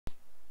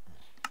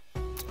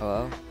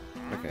Hello?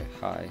 Okay,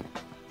 hi.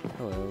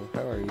 Hello,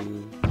 how are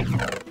you?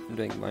 I'm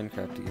doing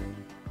Minecraft again.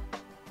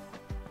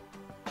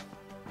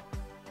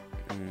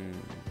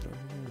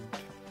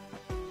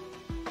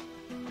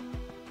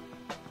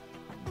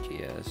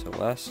 Yeah, so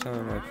last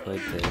time I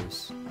played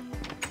this,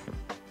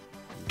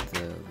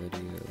 the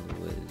video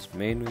was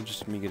mainly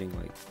just me getting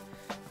like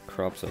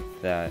crops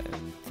like that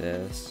and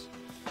this,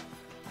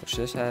 which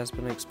this has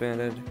been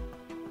expanded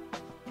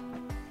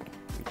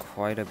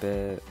quite a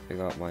bit. I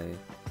got my, I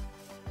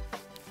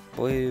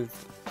believe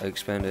I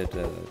expanded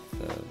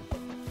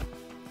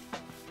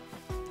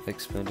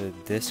expanded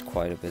this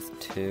quite a bit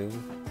too.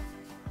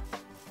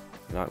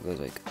 Now it goes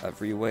like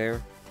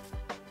everywhere.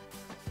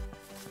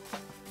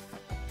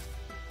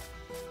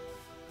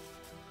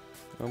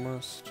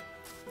 Almost.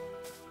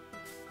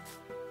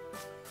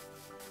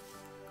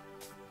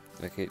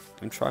 Okay,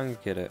 I'm trying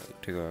to get it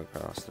to go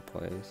across the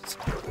place.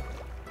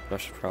 But I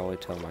should probably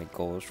tell my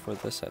goals for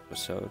this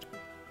episode.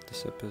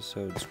 This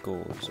episode's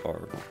goals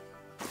are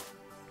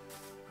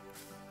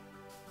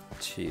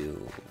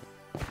to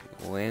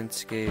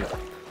landscape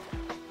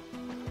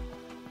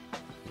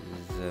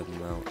the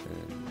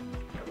mountain,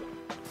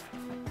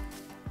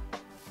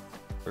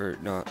 or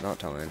not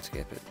to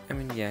landscape it. I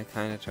mean, yeah,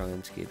 kind of to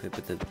landscape it,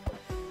 but the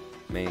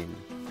main.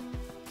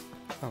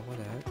 Oh, what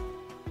the heck?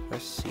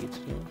 There's seeds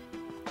here.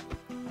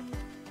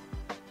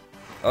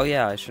 Oh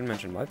yeah, I should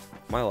mention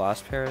my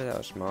last pair. That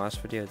was my last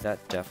video.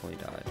 That definitely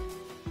died.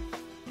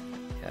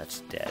 Yeah,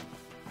 it's dead.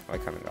 I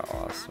kind of got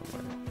lost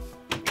somewhere.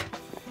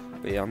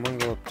 But yeah, I'm gonna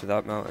go up to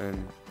that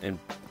mountain and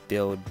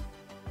build.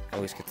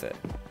 At least get the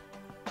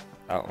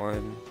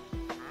outline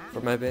for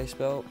my base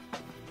built.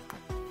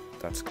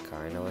 That's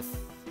kind of what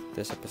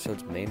this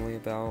episode's mainly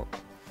about.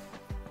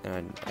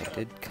 And I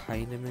did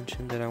kind of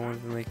mention that I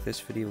wanted to make this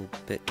video a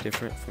bit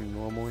different from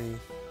normally.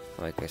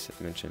 Like I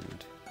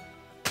mentioned,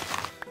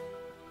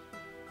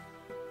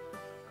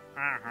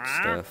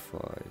 stuff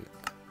like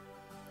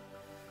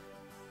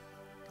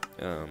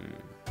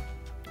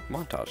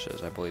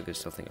montages, I believe is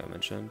something I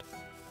mentioned.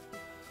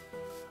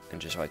 And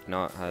just like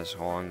not as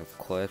long of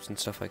clips and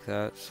stuff like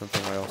that,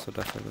 something I also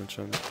definitely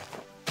mentioned.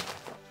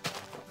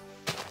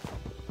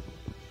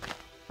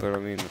 But I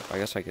mean, I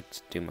guess I could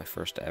do my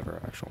first ever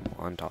actual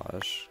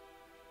montage.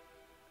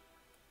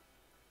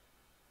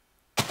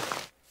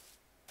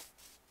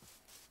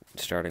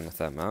 Starting with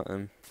that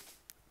mountain.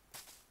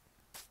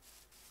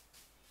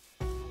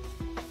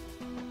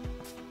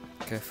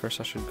 Okay,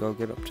 first I should go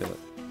get up to it.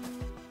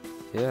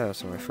 Yeah,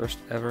 so my first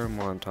ever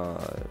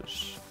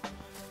montage.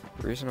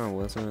 The reason I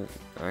wasn't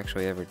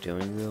actually ever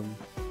doing them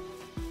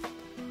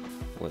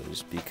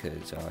was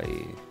because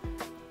I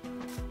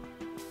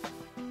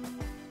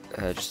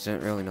just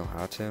didn't really know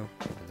how to.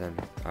 And then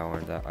I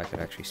learned that I could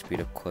actually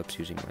speed up clips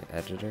using my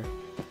editor.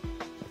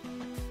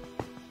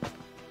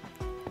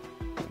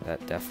 And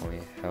that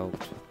definitely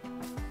helped.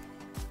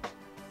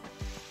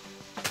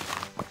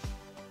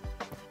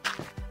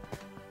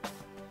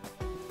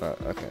 But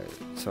okay,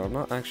 so I'm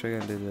not actually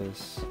gonna do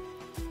this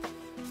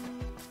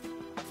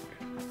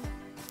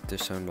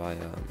on my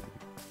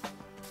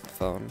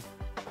phone.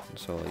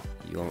 So like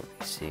you won't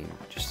be seeing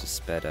just a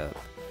sped up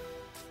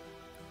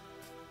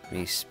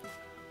me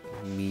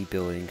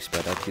building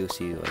sped up. You'll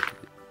see like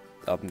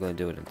I'm going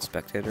to do it in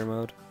spectator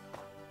mode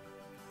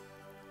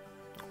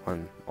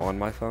on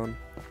my phone.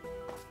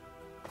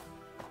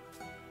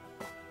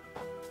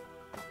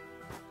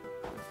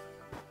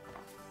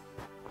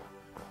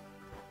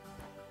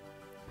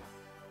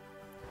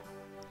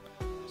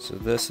 So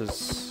this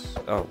is,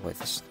 oh wait,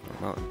 this is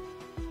the mountain.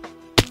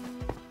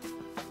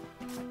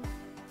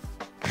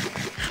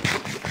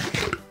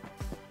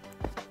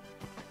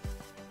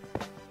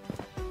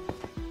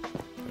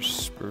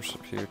 Spruce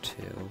up here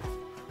too.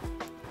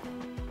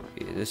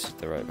 Yeah, this is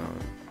the right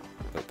mountain.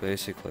 But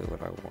basically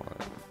what I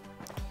want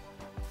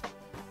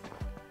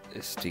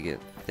is to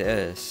get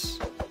this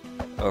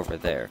over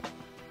there.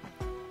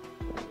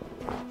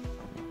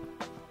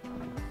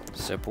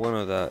 Step one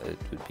of that, it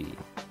would be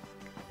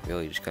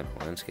really just kind of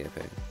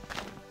landscaping.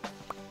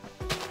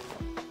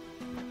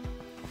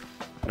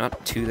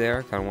 Not too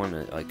there, kind of want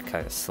to like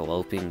kind of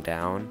sloping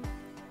down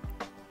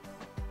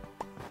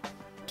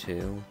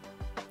too.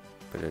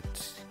 But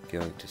it's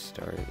going to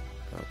start.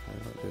 How can I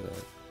not do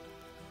that?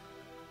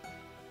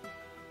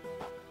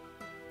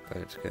 But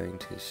it's going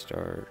to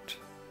start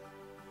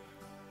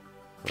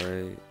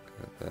right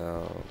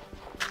about.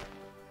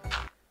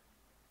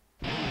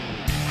 This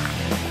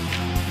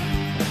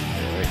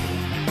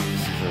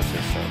is where it's going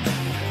to start.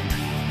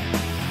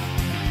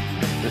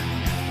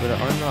 But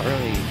I'm not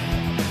really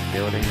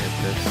building it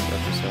this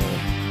episode.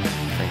 I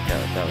think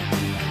that would be.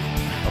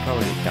 I'll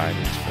probably get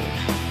diamonds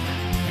first.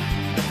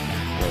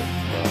 But,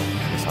 well, I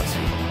guess I'll see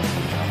what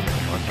comes out in the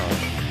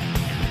montage.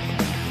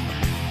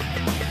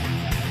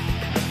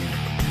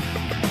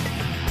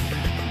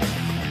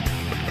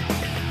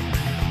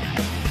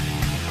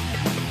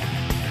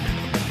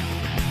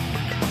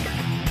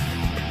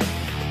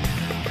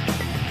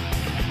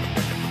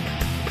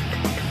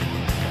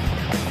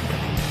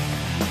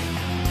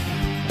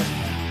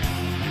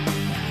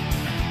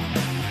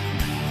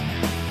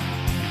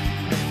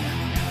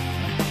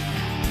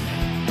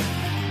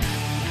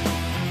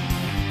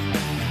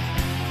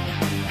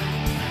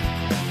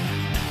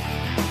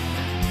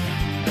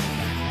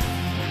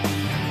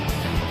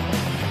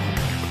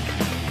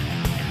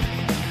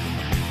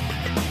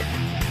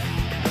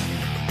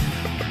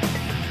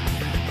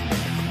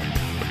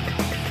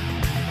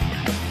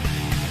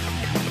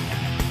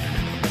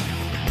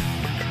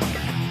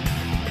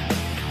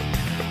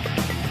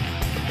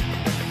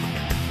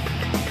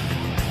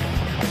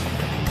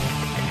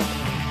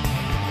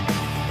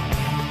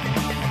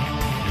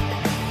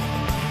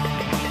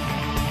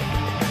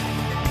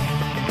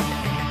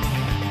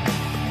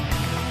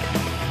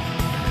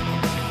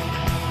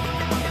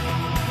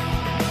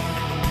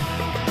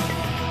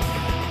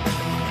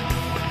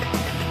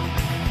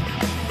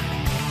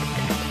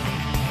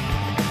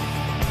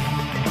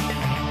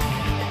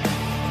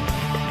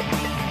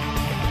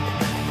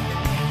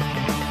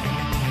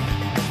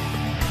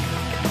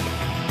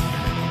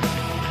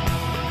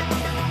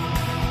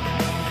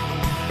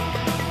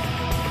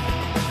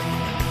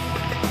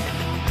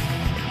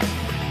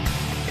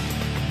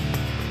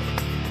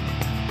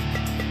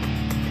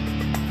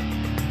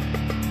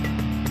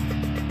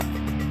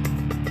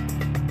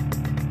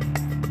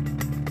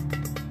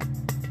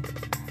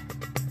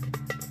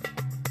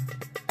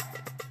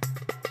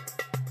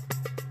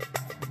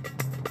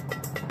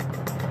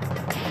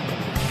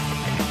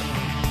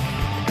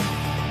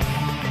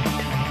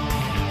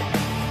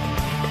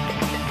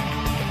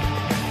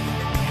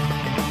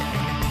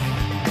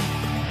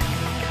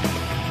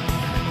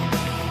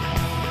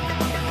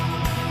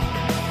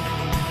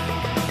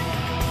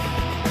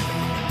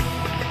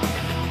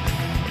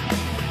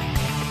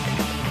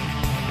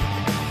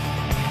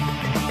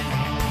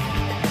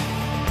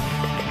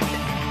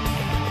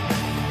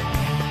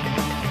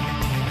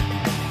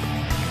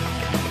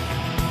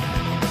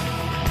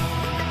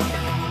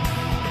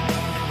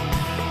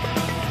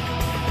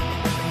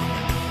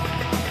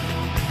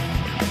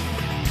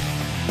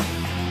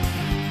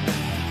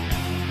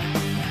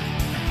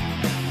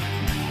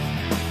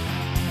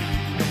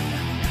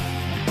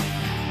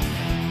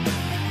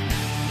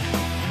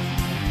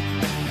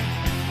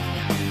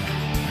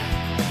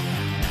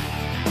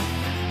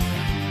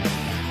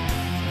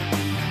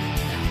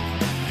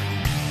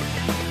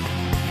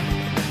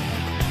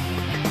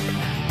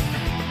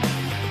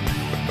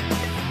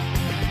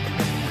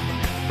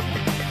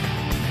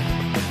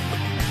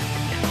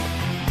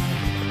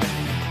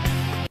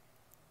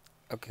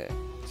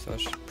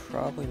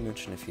 probably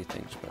mention a few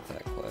things about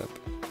that clip.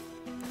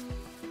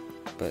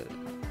 But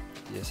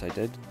yes, I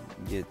did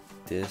get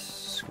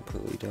this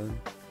completely done,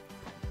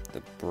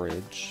 the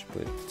bridge,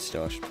 but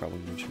still I should probably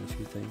mention a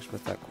few things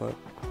about that clip.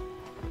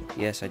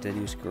 Yes, I did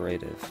use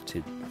Creative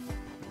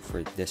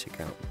for this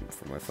account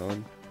for my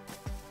phone,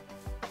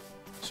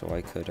 so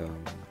I could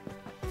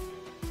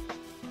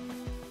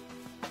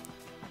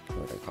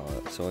what do I call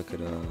it? So I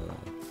could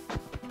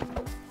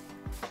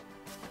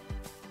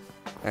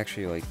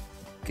actually like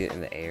get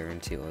in the air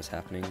and see what was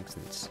happening,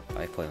 since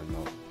I play on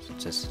mobile.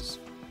 Since this is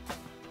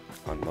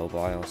on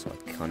mobile, so I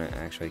couldn't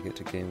actually get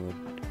to game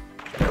mode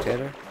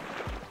spectator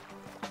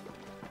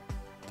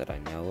that I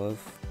know of.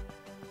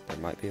 There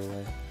might be a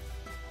way.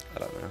 I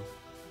don't know.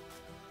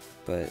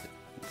 But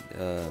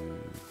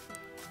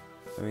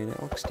I mean,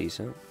 it looks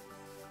decent.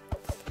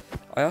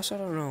 I also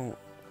don't know.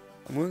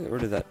 I'm gonna get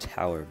rid of that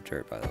tower of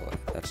dirt, by the way.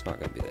 That's not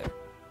gonna be there.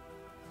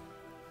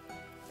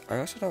 I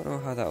also don't know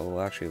how that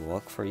will actually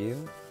look for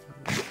you,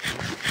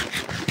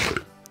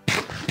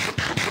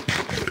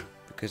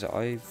 because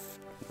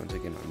once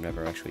again, I've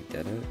never actually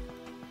did it.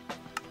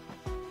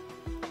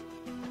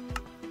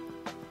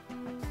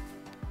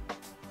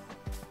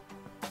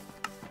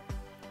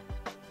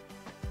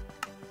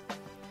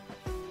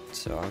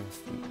 So I'm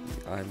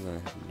gonna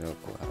have no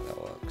clue how that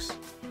looks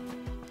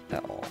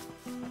at all,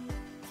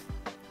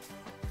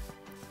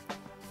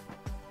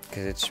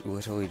 because it's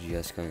literally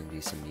just going to be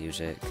some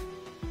music,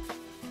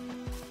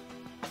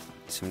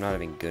 some not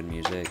even good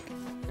music,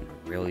 and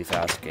really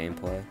fast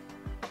gameplay.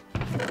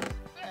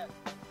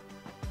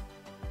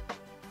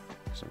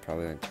 So I'm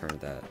probably gonna turn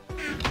that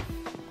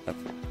up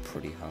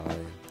pretty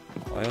high.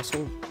 I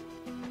also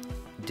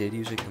did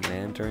use a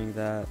command during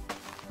that.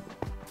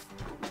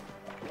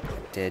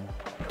 I did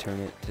turn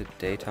it to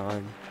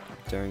daytime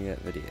during that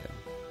video,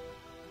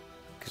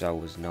 because I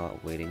was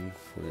not waiting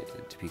for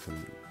it to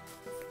become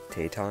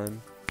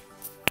daytime.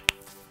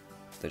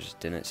 That just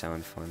didn't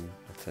sound fun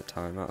at the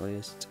time, at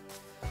least.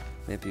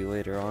 Maybe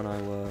later on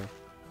I will.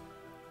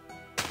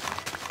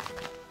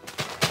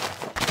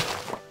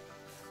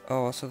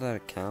 Oh, also that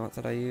account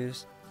that I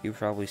used, you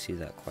probably see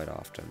that quite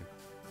often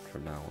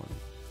from now on.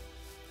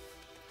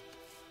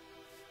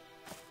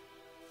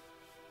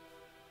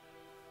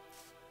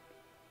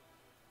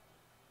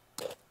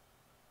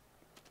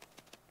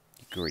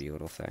 Greedy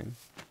little thing.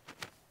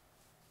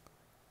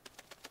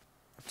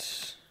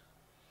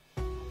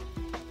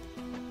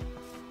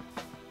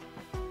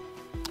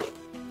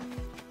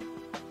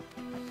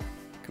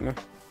 Come here,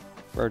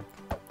 bird.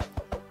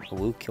 I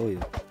will kill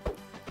you.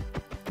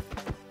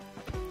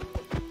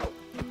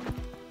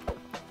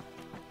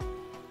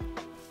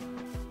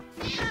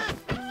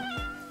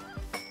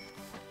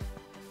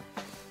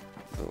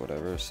 But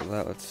whatever, so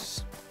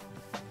that's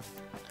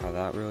how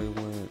that really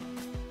went.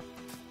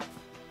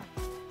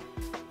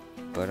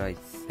 But I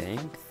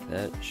think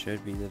that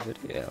should be the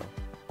video.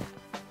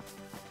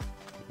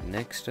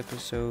 Next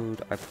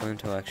episode, I plan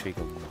to actually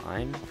go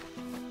mine.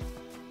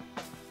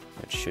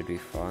 That should be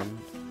fun.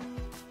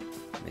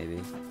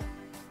 Maybe.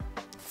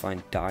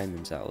 Find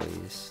diamonds at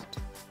least.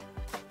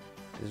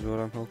 Is what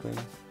I'm hoping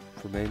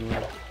for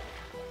mainland.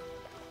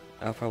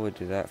 I'll probably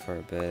do that for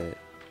a bit.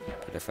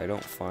 But if I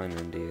don't find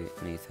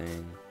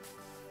anything,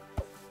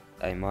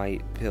 I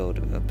might build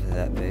up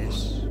that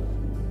base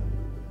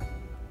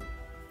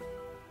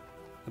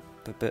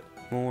a bit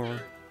more.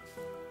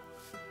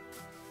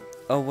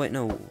 Oh wait,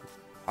 no.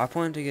 I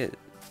plan to get...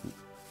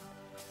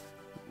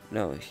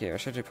 No, here, I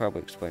should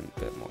probably explain a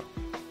bit more.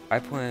 I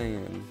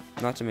plan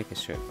not to make a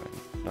strip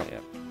mine, not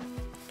yet.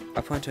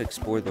 I plan to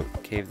explore the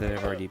cave that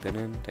I've already been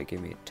in, that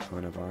gave me a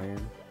ton of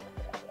iron.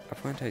 I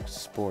plan to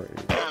explore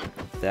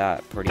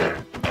that pretty...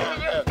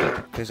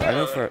 Because I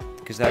know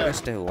because that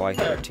goes to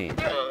Y13.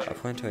 I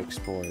plan to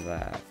explore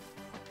that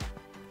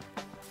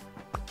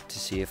to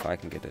see if I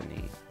can get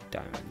any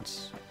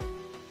diamonds.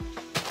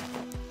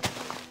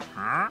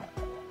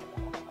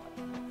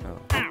 No.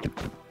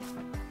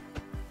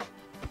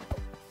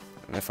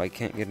 And if I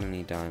can't get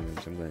any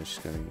diamonds,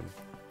 then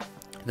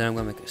I'm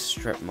gonna make a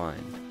strip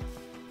mine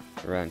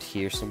around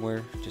here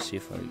somewhere to see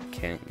if I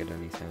can't get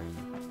anything.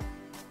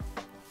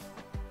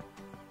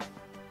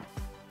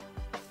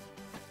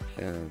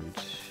 And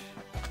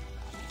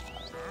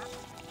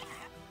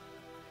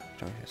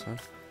don't hear sound.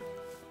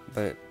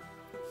 But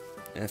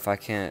if I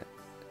can't,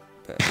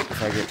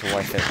 if I get to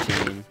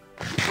Y15,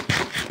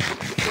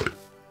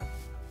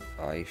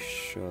 I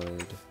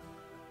should.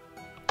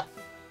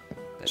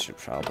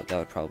 That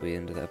would probably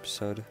end the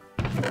episode.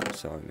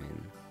 So I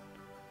mean,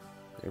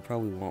 there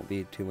probably won't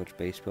be too much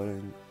base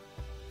building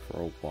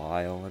for a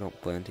while. I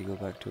don't plan to go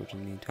back to it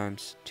anytime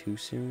too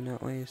soon,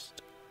 at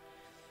least.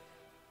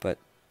 But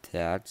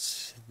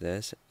that's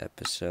this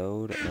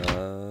episode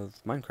of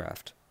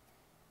Minecraft.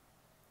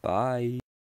 Bye.